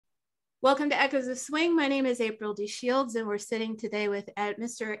Welcome to Echoes of Swing. My name is April D. Shields, and we're sitting today with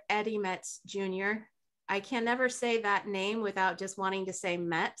Mr. Eddie Metz Jr. I can never say that name without just wanting to say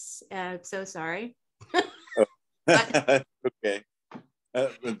Metz. So sorry. But, okay.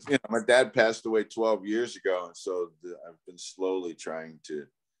 My dad passed away 12 years ago, and so I've been slowly trying to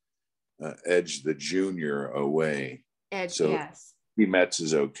edge the junior away. Yes. Eddie Metz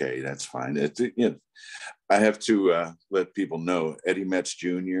is okay. That's fine. I have to let people know Eddie Metz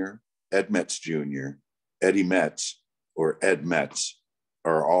Jr., Ed Metz Jr., Eddie Metz, or Ed Metz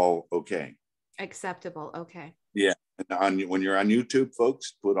are all okay. Acceptable. Okay. Yeah. And when you're on YouTube,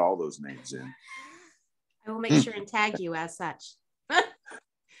 folks, put all those names in. I will make sure and tag you as such.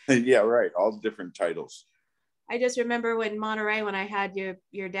 Yeah, right. All different titles. I just remember when Monterey, when I had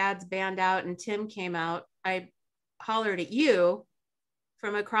your dad's band out and Tim came out, I hollered at you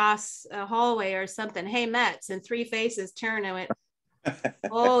from across a hallway or something, "Hey, Metz," and three faces turned. I went,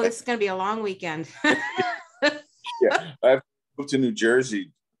 "Oh, this is going to be a long weekend." Yeah, I've moved to New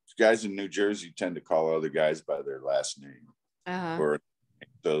Jersey. Guys in New Jersey tend to call other guys by their last name. Uh-huh.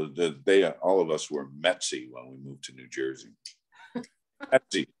 So all of us were Metzy when we moved to New Jersey.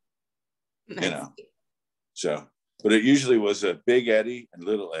 Metzy. So, but it usually was a Big Eddie and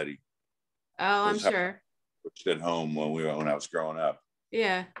Little Eddie. Oh, I'm sure. At home when I was growing up.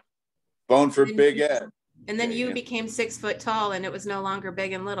 Yeah. Phone for Big Ed. And then you became 6 foot tall, and it was no longer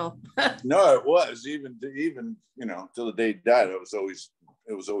big and little. No, it was even till the day he died. It was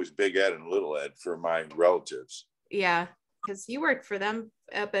always Big Ed and Little Ed for my relatives. Yeah, because you worked for them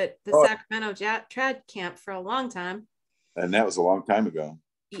up at the Sacramento trad camp for a long time. And that was a long time ago.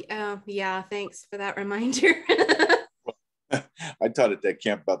 Yeah, thanks for that reminder. I taught at that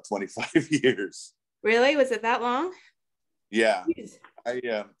camp about 25 years. Really? Was it that long? Yeah.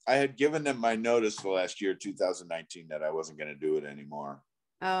 I had given them my notice for last year, 2019, that I wasn't going to do it anymore.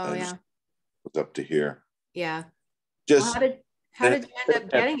 Oh, yeah. It was up to here. Yeah. Just how did you end up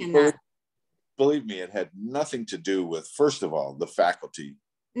getting in that? Believe me, it had nothing to do with, first of all, the faculty,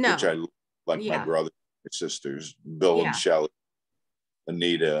 which I like my brothers and sisters, Bill and Shelley,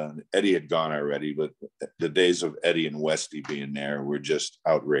 Anita. Eddie had gone already, but the days of Eddie and Westy being there were just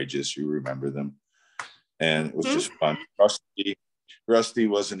outrageous. You remember them. And it was just fun. Rusty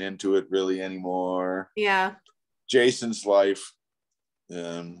wasn't into it really anymore. Yeah. Jason's life,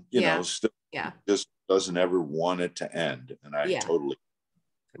 still just doesn't ever want it to end. And I totally.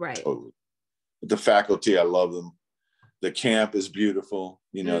 But the faculty, I love them. The camp is beautiful.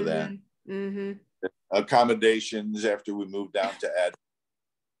 You know that. Mm-hmm. Accommodations after we moved down to Ed,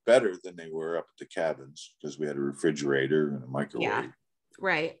 better than they were up at the cabins because we had a refrigerator and a microwave. Yeah.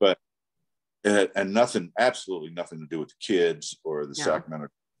 Right. But it had absolutely nothing to do with the kids or the Sacramento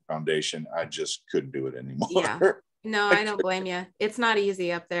Foundation. I just couldn't do it anymore. Yeah. No, I don't blame you. It's not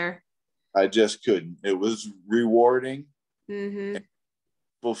easy up there. I just couldn't. It was rewarding,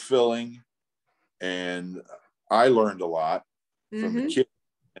 fulfilling, and I learned a lot from the kids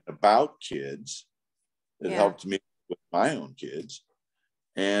and about kids. It helped me with my own kids.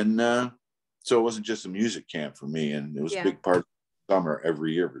 And so it wasn't just a music camp for me. And it was a big part of the summer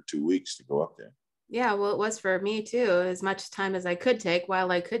every year for 2 weeks to go up there. Yeah, well, it was for me too, as much time as I could take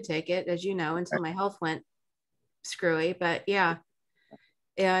while I could take it, as you know, until my health went screwy. But yeah.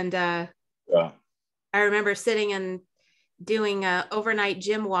 And I remember sitting and doing overnight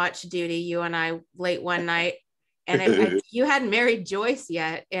gym watch duty, you and I, late one night. And you hadn't married Joyce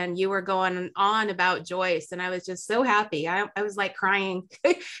yet, and you were going on about Joyce, and I was just so happy. I was like crying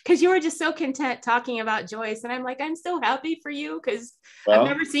because you were just so content talking about Joyce, and I'm like, I'm so happy for you because I've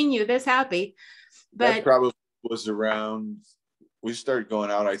never seen you this happy. But that probably was around. We started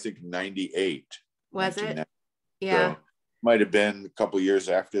going out, I think, 98. Was it? Yeah, so, might have been a couple of years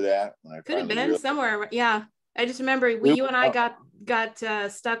after that. When I could have been somewhere. Yeah, I just remember you and I got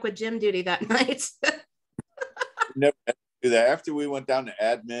stuck with gym duty that night. Never had to do that. After we went down to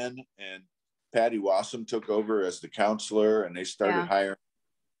admin and Patty Wassam took over as the counselor, and they started hiring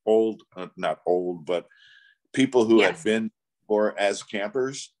not old, but people who had been as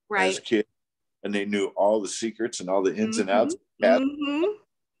campers, as kids, and they knew all the secrets and all the ins and outs,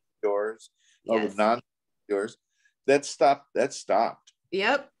 doors, all the non-doors. That stopped.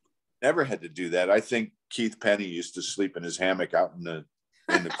 Yep. Never had to do that. I think Keith Penny used to sleep in his hammock out in the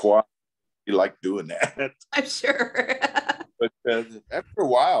quad. He liked doing that. I'm sure. But after a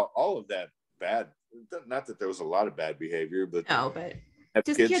while, all of that bad, not that there was a lot of bad behavior, but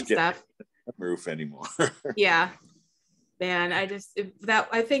just kid stuff. Roof anymore. Yeah. Man, I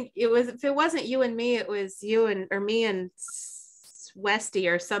think it was, if it wasn't you and me, it was you or me and Westy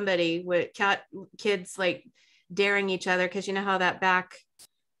or somebody with kids like daring each other, because you know how that back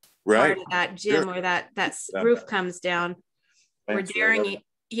right. part of that gym where that roof comes down. We're daring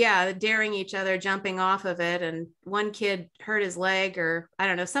each other jumping off of it, and one kid hurt his leg, or I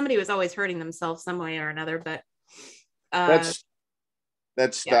don't know, somebody was always hurting themselves some way or another, but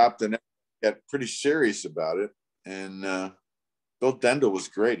that stopped and got pretty serious about it. And Bill Dendel was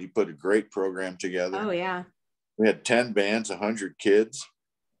great. He put a great program together. Oh yeah. We had 10 bands, 100 kids.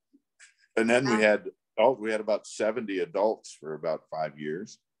 And then we had about 70 adults for about 5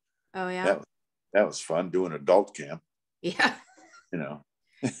 years. Oh yeah. That was fun doing adult camp. Yeah. You know.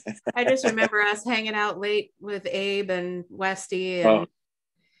 I just remember us hanging out late with Abe and Westy, and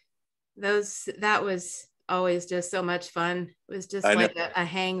that was always just so much fun. It was just like a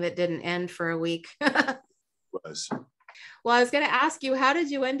hang that didn't end for a week. Was. Well, I was going to ask you, how did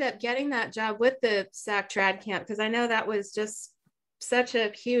you end up getting that job with the SAC trad camp? Because I know that was just such a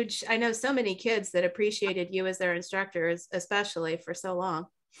huge, I know so many kids that appreciated you as their instructors, especially for so long.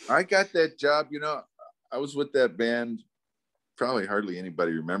 I got that job, I was with that band. Probably hardly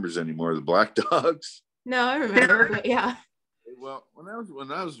anybody remembers anymore, the Black Dogs. No, I remember, but yeah. Well, when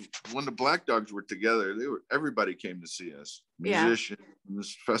the Black Dogs were together, everybody came to see us.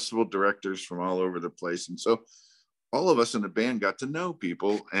 Musicians, festival directors from all over the place. And so all of us in the band got to know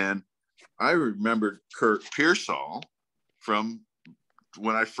people. And I remembered Kurt Pearsall from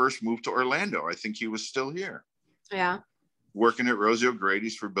when I first moved to Orlando. I think he was still here. Yeah. Working at Rosie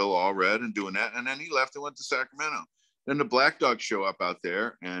O'Grady's for Bill Allred and doing that. And then he left and went to Sacramento. Then the Black Dogs show up out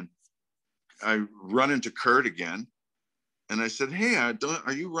there, and I run into Kurt again. And I said, hey, are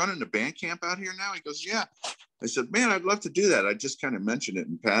you running a band camp out here now? He goes, yeah. I said, man, I'd love to do that. I just kind of mentioned it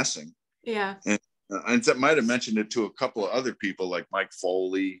in passing. Yeah. And I might have mentioned it to a couple of other people like Mike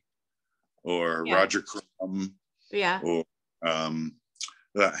Foley or Roger Crum. Yeah. Or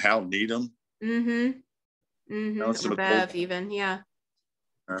Hal Needham. Mm-hmm. Or Bev even, yeah.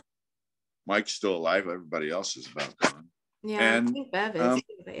 Mike's still alive. Everybody else is about gone. Yeah, and I think Bev is.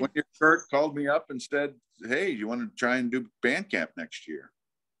 When your Kurt called me up and said, hey, you want to try and do band camp next year?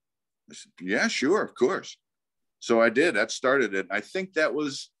 I said, yeah, sure, of course. So I did. That started it. I think that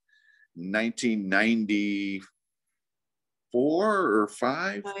was 1994 or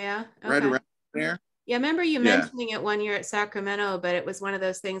 5. Oh, yeah? Okay. Right around there. Yeah, I remember you mentioning it one year at Sacramento, but it was one of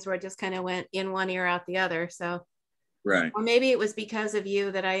those things where it just kind of went in one ear, out the other. So, right. Or maybe it was because of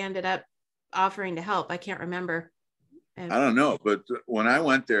you that I ended up offering to help. I can't remember. I don't know, but when I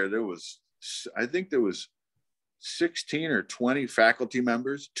went there, I think there was 16 or 20 faculty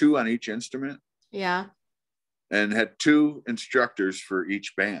members, 2 on each instrument. Yeah. And had 2 instructors for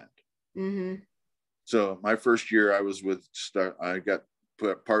each band. Mm-hmm. So my first year I got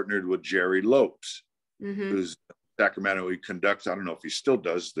partnered with Jerry Lopes, who's Sacramento. He conducts, I don't know if he still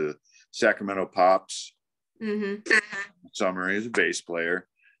does, the Sacramento Pops summer. He's a bass player.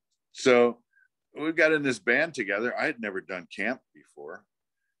 So we got in this band together. I had never done camp before.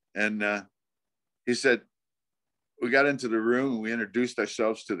 And he said, we got into the room and we introduced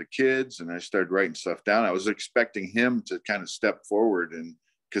ourselves to the kids, and I started writing stuff down. I was expecting him to kind of step forward, and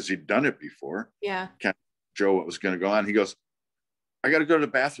because he'd done it before. Yeah. Kind of show what was going to go on. He goes, I got to go to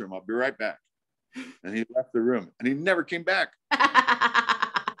the bathroom. I'll be right back. And he left the room and he never came back.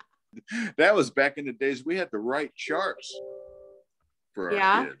 That was back in the days we had to write charts for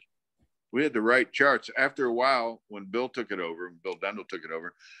our kids. We had to write charts. After a while, when Bill took it over, and Bill Dendel took it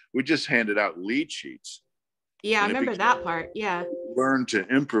over, we just handed out lead sheets. Yeah, I remember that part. Yeah. Learn to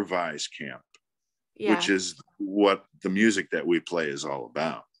improvise camp, which is what the music that we play is all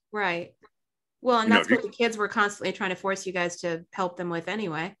about. Right. Well, and that's what the kids were constantly trying to force you guys to help them with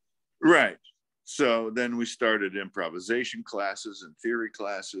anyway. Right. So then we started improvisation classes and theory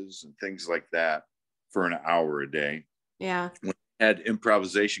classes and things like that for an hour a day. Yeah. When I had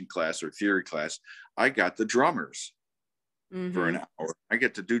improvisation class or theory class, I got the drummers for an hour. I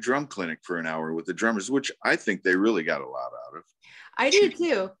get to do drum clinic for an hour with the drummers, which I think they really got a lot out of. I do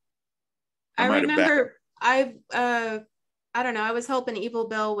too. I remember I don't know, I was helping Evil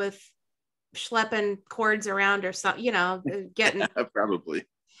Bill with schlepping chords around or something, getting probably.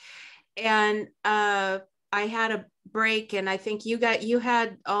 And I had a break, and I think you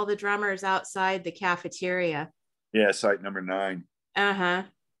had all the drummers outside the cafeteria. Yeah, site number 9.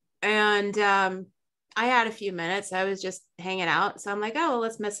 And I had a few minutes. I was just hanging out, so I'm like, oh,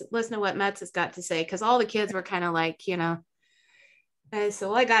 let's listen to what Metz has got to say, because all the kids were kind of like, and so,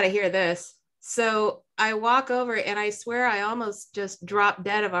 well, I got to hear this. So I walk over, and I swear I almost just dropped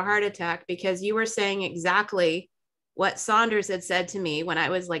dead of a heart attack, because you were saying exactly what Saunders had said to me when I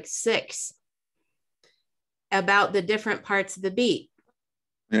was like 6 about the different parts of the beat.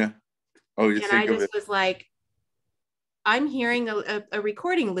 Yeah. Oh, you and think I just was like, I'm hearing a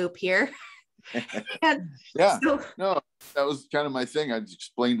recording loop here. Yeah, so, no, that was kind of my thing. I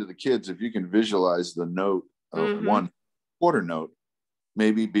explained to the kids, if you can visualize the note of one quarter note,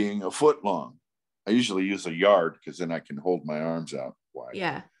 maybe being a foot long. I usually use a yard because then I can hold my arms out wide.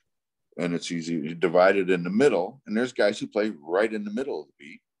 Yeah. And it's easy. You divide it in the middle, and there's guys who play right in the middle of the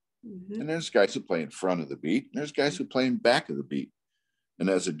beat. And there's guys who play in front of the beat. And there's guys who play in back of the beat. And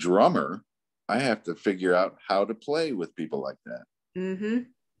as a drummer, I have to figure out how to play with people like that.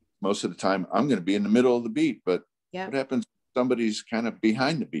 Most of the time, I'm going to be in the middle of the beat. But what happens if somebody's kind of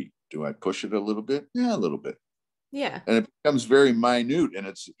behind the beat? Do I push it a little bit? Yeah, a little bit. Yeah. And it becomes very minute, and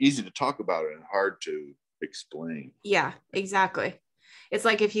it's easy to talk about it and hard to explain. Yeah, exactly. It's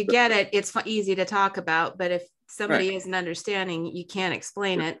like if you get it, it's easy to talk about. But if somebody isn't understanding, you can't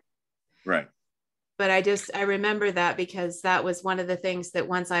explain it. Right. But I remember that because that was one of the things that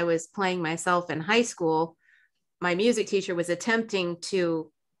once I was playing myself in high school, my music teacher was attempting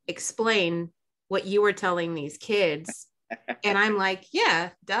to explain what you were telling these kids. And I'm like,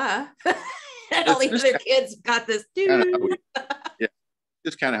 yeah, duh. And all these other kids got this. Yeah,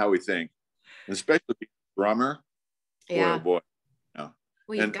 just kind of how we think, especially drummer. Yeah. Boy, oh boy. No.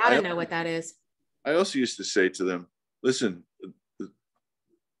 Well, you've got to know what that is. I also used to say to them, listen,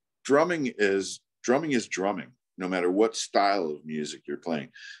 drumming is drumming, no matter what style of music you're playing.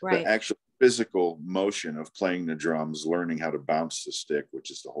 Right. The actual physical motion of playing the drums, learning how to bounce the stick,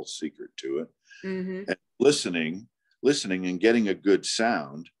 which is the whole secret to it, and listening and getting a good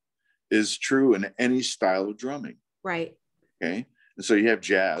sound is true in any style of drumming. Right. Okay. And so you have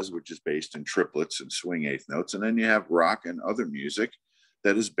jazz, which is based in triplets and swing eighth notes. And then you have rock and other music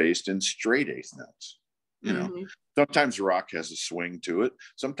that is based in straight eighth notes. You know, sometimes rock has a swing to it.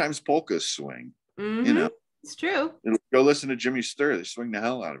 Sometimes polkas swing, you know. It's true. Go listen to Jimmy Sturr. They swing the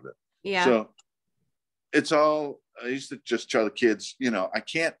hell out of it. Yeah. So it's all, I used to just tell the kids, you know, I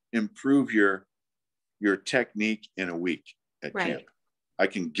can't improve your technique in a week at camp. I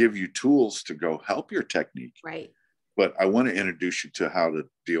can give you tools to go help your technique. Right. But I want to introduce you to how to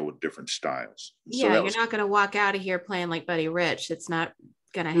deal with different styles. Yeah, so you're not going to walk out of here playing like Buddy Rich. It's not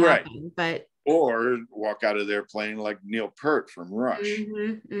going to happen. But or walk out of there playing like Neil Peart from Rush.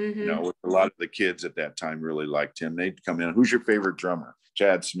 You know, a lot of the kids at that time really liked him. They'd come in. Who's your favorite drummer?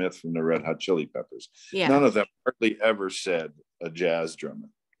 Chad Smith from the Red Hot Chili Peppers. Yeah. None of them hardly ever said a jazz drummer.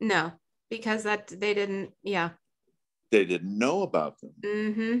 No, because they didn't. Yeah. They didn't know about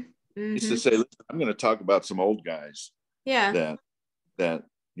them. Used to say, listen, I'm going to talk about some old guys. Yeah. That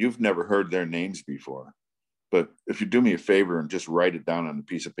you've never heard their names before. But if you do me a favor and just write it down on the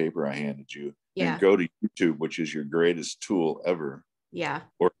piece of paper I handed you, and go to YouTube, which is your greatest tool ever. Yeah.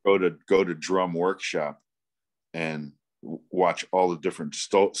 Or go to Drum Workshop and watch all the different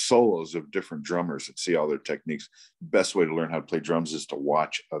solos of different drummers and see all their techniques. Best way to learn how to play drums is to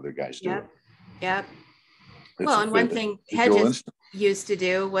watch other guys do it. Yep. Well, and one thing Hedges used to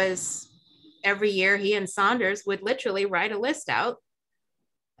do was every year he and Saunders would literally write a list out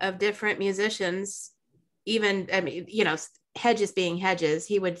of different musicians. Even, I mean, you know, Hedges being Hedges,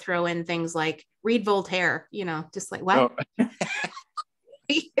 he would throw in things like read Voltaire, you know, just like what?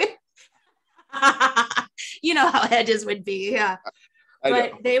 Oh. You know how Hedges would be. Yeah.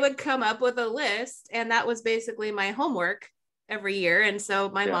 But they would come up with a list, and that was basically my homework every year. And so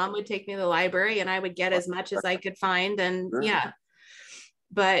my mom would take me to the library and I would get as much as I could find. And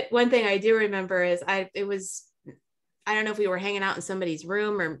but one thing I do remember is I don't know if we were hanging out in somebody's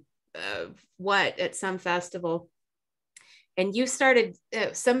room or at some festival. And you started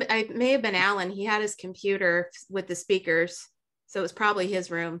I may have been Alan. He had his computer with the speakers. So it was probably his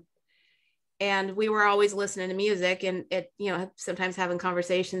room. And we were always listening to music and sometimes having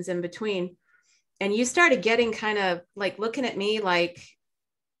conversations in between. And you started getting kind of like looking at me like,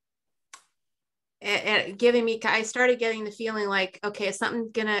 and I started getting the feeling like, okay, is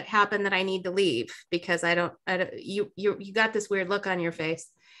something going to happen that I need to leave because you got this weird look on your face.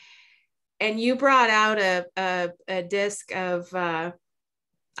 And you brought out a disc of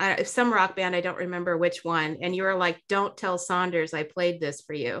some rock band. I don't remember which one. And you were like, don't tell Saunders I played this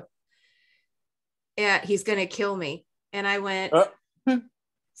for you. Yeah, he's going to kill me. And I went,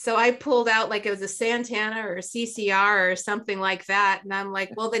 so I pulled out like it was a Santana or a CCR or something like that. And I'm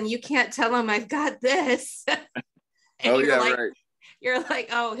like, well, then you can't tell him I've got this. Right. You're like,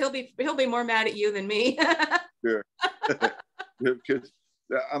 oh, he'll be more mad at you than me. Sure. Because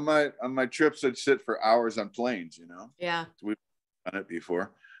on my trips, I'd sit for hours on planes, you know? Yeah. We've done it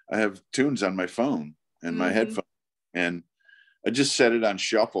before. I have tunes on my phone and my headphone, and I just set it on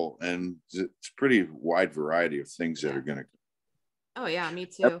shuffle, and it's a pretty wide variety of things that are going to. Oh yeah, me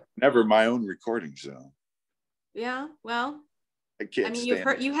too. Never my own recordings though. Yeah. Well, I can't mean,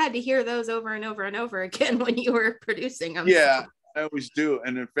 stand you had to hear those over and over and over again when you were producing them. Yeah, so. I always do.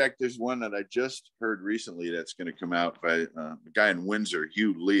 And in fact, there's one that I just heard recently that's going to come out by a guy in Windsor,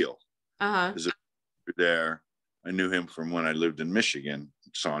 Hugh Leal. Is there. I knew him from when I lived in Michigan.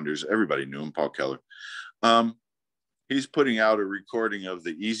 Saunders, everybody knew him, Paul Keller. He's putting out a recording of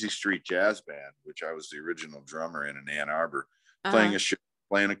the Easy Street Jazz Band, which I was the original drummer in Ann Arbor, playing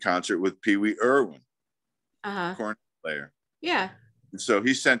a concert with Pee Wee Irwin, cornet player. Yeah. And so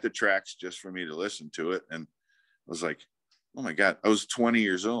he sent the tracks just for me to listen to it. And I was like, oh my God, I was 20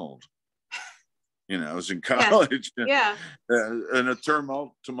 years old. I was in college. Yeah. And a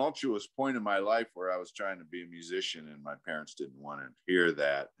tumultuous point in my life where I was trying to be a musician and my parents didn't want to hear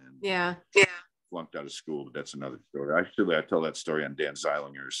that. And flunked out of school, but that's another story. I tell that story on Dan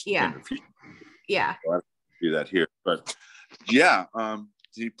Zeilinger's interview. Yeah. So I don't do that here. But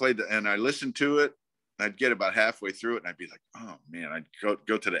he played and I listened to it. I'd get about halfway through it and I'd be like, oh man, I'd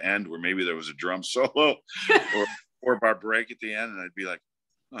go to the end where maybe there was a drum solo or 4-bar break at the end. And I'd be like,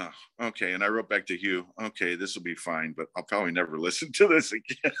 oh, okay. And I wrote back to Hugh, okay, this will be fine, but I'll probably never listen to this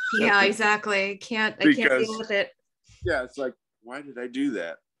again. Yeah, exactly. I can't deal with it. Yeah. It's like, why did I do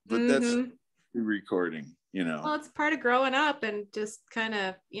that? But that's recording, Well, it's part of growing up and just kind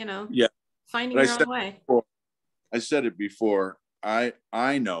of, finding but your own way. I said it before. I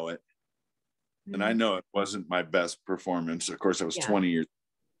know it. And I know it wasn't my best performance. Of course, I was 20 years,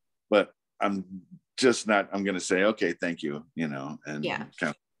 but I'm just not, I'm going to say, okay, thank you, and kind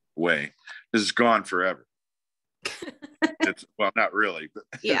of way. This is gone forever. It's, well, not really, but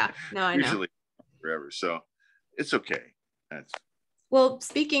no, I usually forever. So it's okay. Well,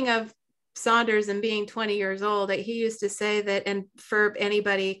 speaking of Saunders and being 20 years old, he used to say that, and for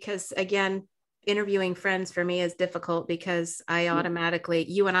anybody, because again, interviewing friends for me is difficult because I automatically,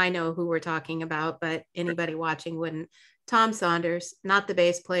 you and I know who we're talking about, but anybody watching wouldn't. Tom Saunders, not the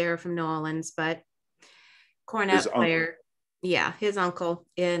bass player from New Orleans, but cornet player. Yeah, his uncle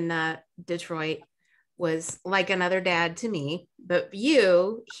in Detroit was like another dad to me. But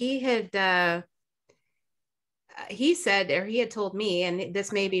he had told me, and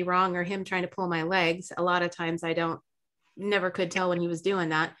this may be wrong or him trying to pull my legs. A lot of times I never could tell when he was doing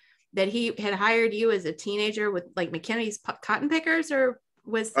that he had hired you as a teenager with like McKinney's cotton pickers, or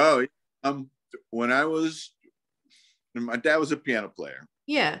was? When my dad was a piano player.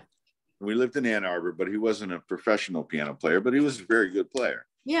 Yeah. We lived in Ann Arbor, but he wasn't a professional piano player, but he was a very good player.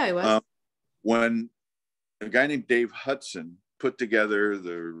 Yeah, he was. When a guy named Dave Hudson put together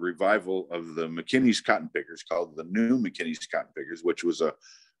the revival of the McKinney's cotton pickers, called the New McKinney's Cotton Pickers, which was a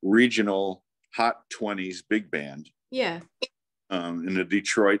regional hot 20s big band. Yeah. In the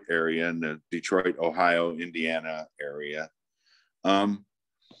Detroit area, in the Detroit, Ohio, Indiana area.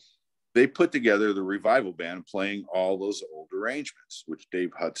 They put together the revival band playing all those old arrangements, which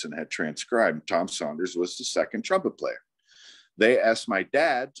Dave Hudson had transcribed. Tom Saunders was the second trumpet player. They asked my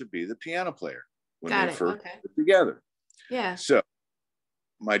dad to be the piano player when they first put together. Yeah. So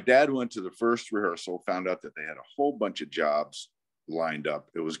my dad went to the first rehearsal, found out that they had a whole bunch of jobs lined up.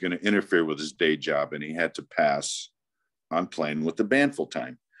 It was going to interfere with his day job, and he had to pass on playing with the band full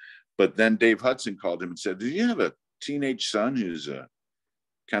time. But then Dave Hudson called him and said, "Do you have a teenage son who's a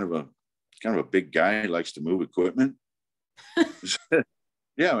kind of a big guy, he likes to move equipment?" Said,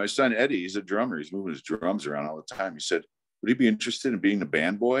 "Yeah, my son Eddie, he's a drummer. He's moving his drums around all the time." He said, "Would he be interested in being the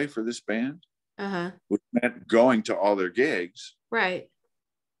band boy for this band?" Which meant going to all their gigs. Right.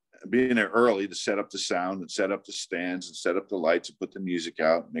 Being there early to set up the sound and set up the stands and set up the lights and put the music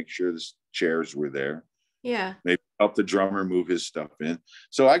out, make sure the chairs were there. Yeah. Maybe help the drummer move his stuff in.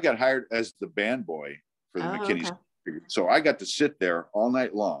 So I got hired as the band boy for the McKinney's. Okay. So I got to sit there all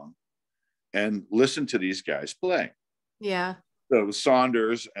night long and listen to these guys play. Yeah. So it was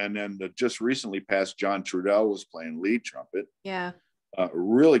Saunders, and then the just recently passed John Trudell was playing lead trumpet. Yeah. A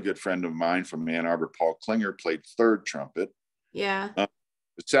really good friend of mine from Ann Arbor, Paul Klinger, played third trumpet. Yeah. The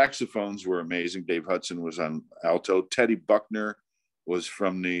saxophones were amazing. Dave Hudson was on alto. Teddy Buckner was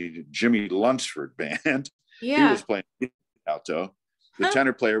from the Jimmy Lunsford band. Yeah. He was playing alto. The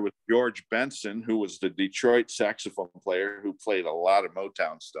tenor player was George Benson, who was the Detroit saxophone player who played a lot of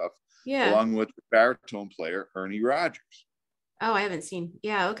Motown stuff, along with the baritone player, Ernie Rogers. Oh, I haven't seen.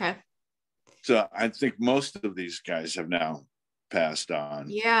 Yeah, okay. So I think most of these guys have now passed on.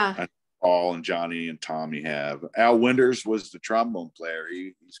 Yeah. And Paul and Johnny and Tommy have. Al Winters was the trombone player.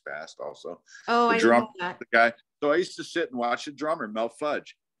 He's passed also. Oh, I didn't know that. The guy. So I used to sit and watch the drummer, Mel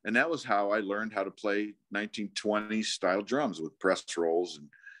Fudge. And that was how I learned how to play 1920s style drums with press rolls and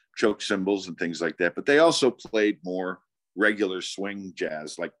choke cymbals and things like that. But they also played more regular swing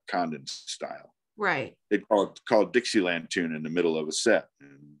jazz, like Condon style. Right. They'd call it Dixieland tune in the middle of a set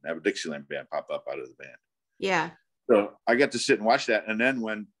and have a Dixieland band pop up out of the band. Yeah. So I got to sit and watch that. And then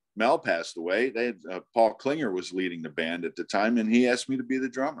when Mel passed away, Paul Klinger was leading the band at the time, and he asked me to be the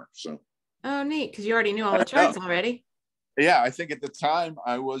drummer. So. Oh, neat. Because you already knew all the tracks already. Yeah. I think at the time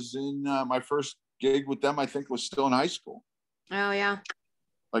I was in my first gig with them, I think was still in high school. Oh, yeah.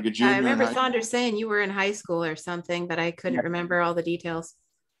 Like a junior. I remember Saunders saying you were in high school or something, but I couldn't remember all the details.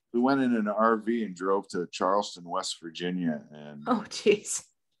 We went in an RV and drove to Charleston, West Virginia. And oh, geez.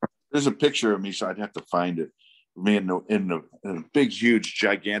 There's a picture of me, so I'd have to find it. Me in a big, huge,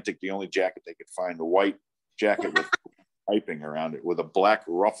 gigantic, the only jacket they could find, a white jacket with piping around it, with a black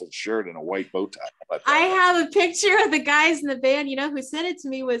ruffled shirt and a white bow tie. I have a picture of the guys in the band. You know, who sent it to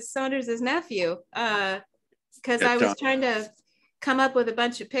me was Saunders' nephew, because I was trying to come up with a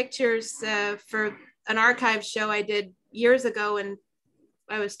bunch of pictures for an archive show I did years ago, and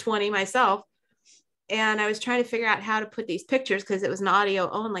I was 20 myself, and I was trying to figure out how to put these pictures, because it was an audio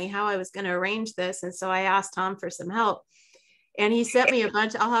only, how I was going to arrange this. And so I asked Tom for some help, and he sent me a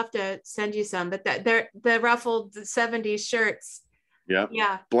bunch. I'll have to send you some, but they're the ruffled 70s shirts. Yeah.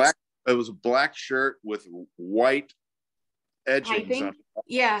 Yeah. Black. It was a black shirt with white edgings on it.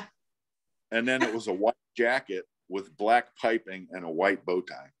 Yeah. And then it was a white jacket with black piping and a white bow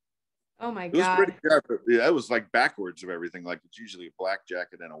tie. Oh my God. It was pretty sharp. Yeah, it was like backwards of everything. Like it's usually a black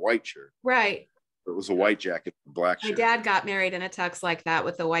jacket and a white shirt. Right. It was a white jacket, black shirt. My dad got married in a tux like that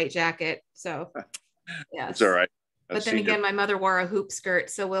with a white jacket. So yeah. It's all right. But then again, my mother wore a hoop skirt,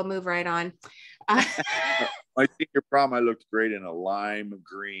 so we'll move right on. My senior prom, I looked great in a lime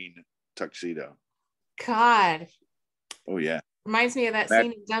green tuxedo. God. Oh yeah. Reminds me of that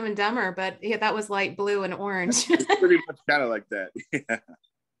scene in Dumb and Dumber, but yeah, that was light blue and orange. It's pretty much kind of like that. Yeah.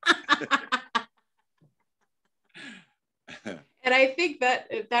 And I think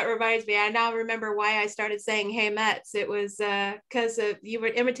that reminds me, I now remember why I started saying "Hey Metz." It was because you were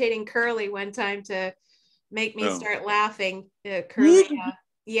imitating Curly one time to make me start laughing. Curly,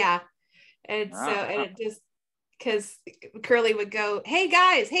 yeah, and so and it just because Curly would go, "Hey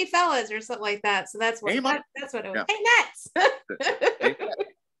guys, hey fellas," or something like that. So that's what that's what it was. Yeah. Hey Metz.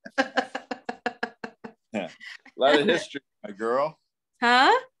 A lot of history, my girl.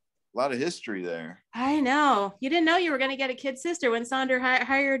 Huh? A lot of history there. I know. You didn't know you were going to get a kid sister when Sonder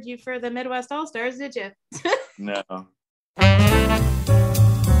hired you for the Midwest All-Stars, did you? No.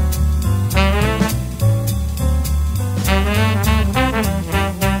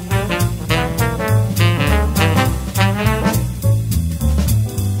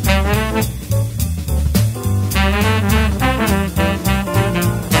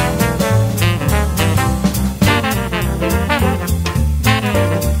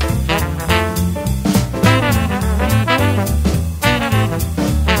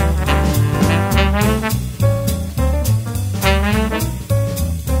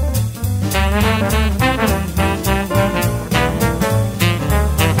 Thank you.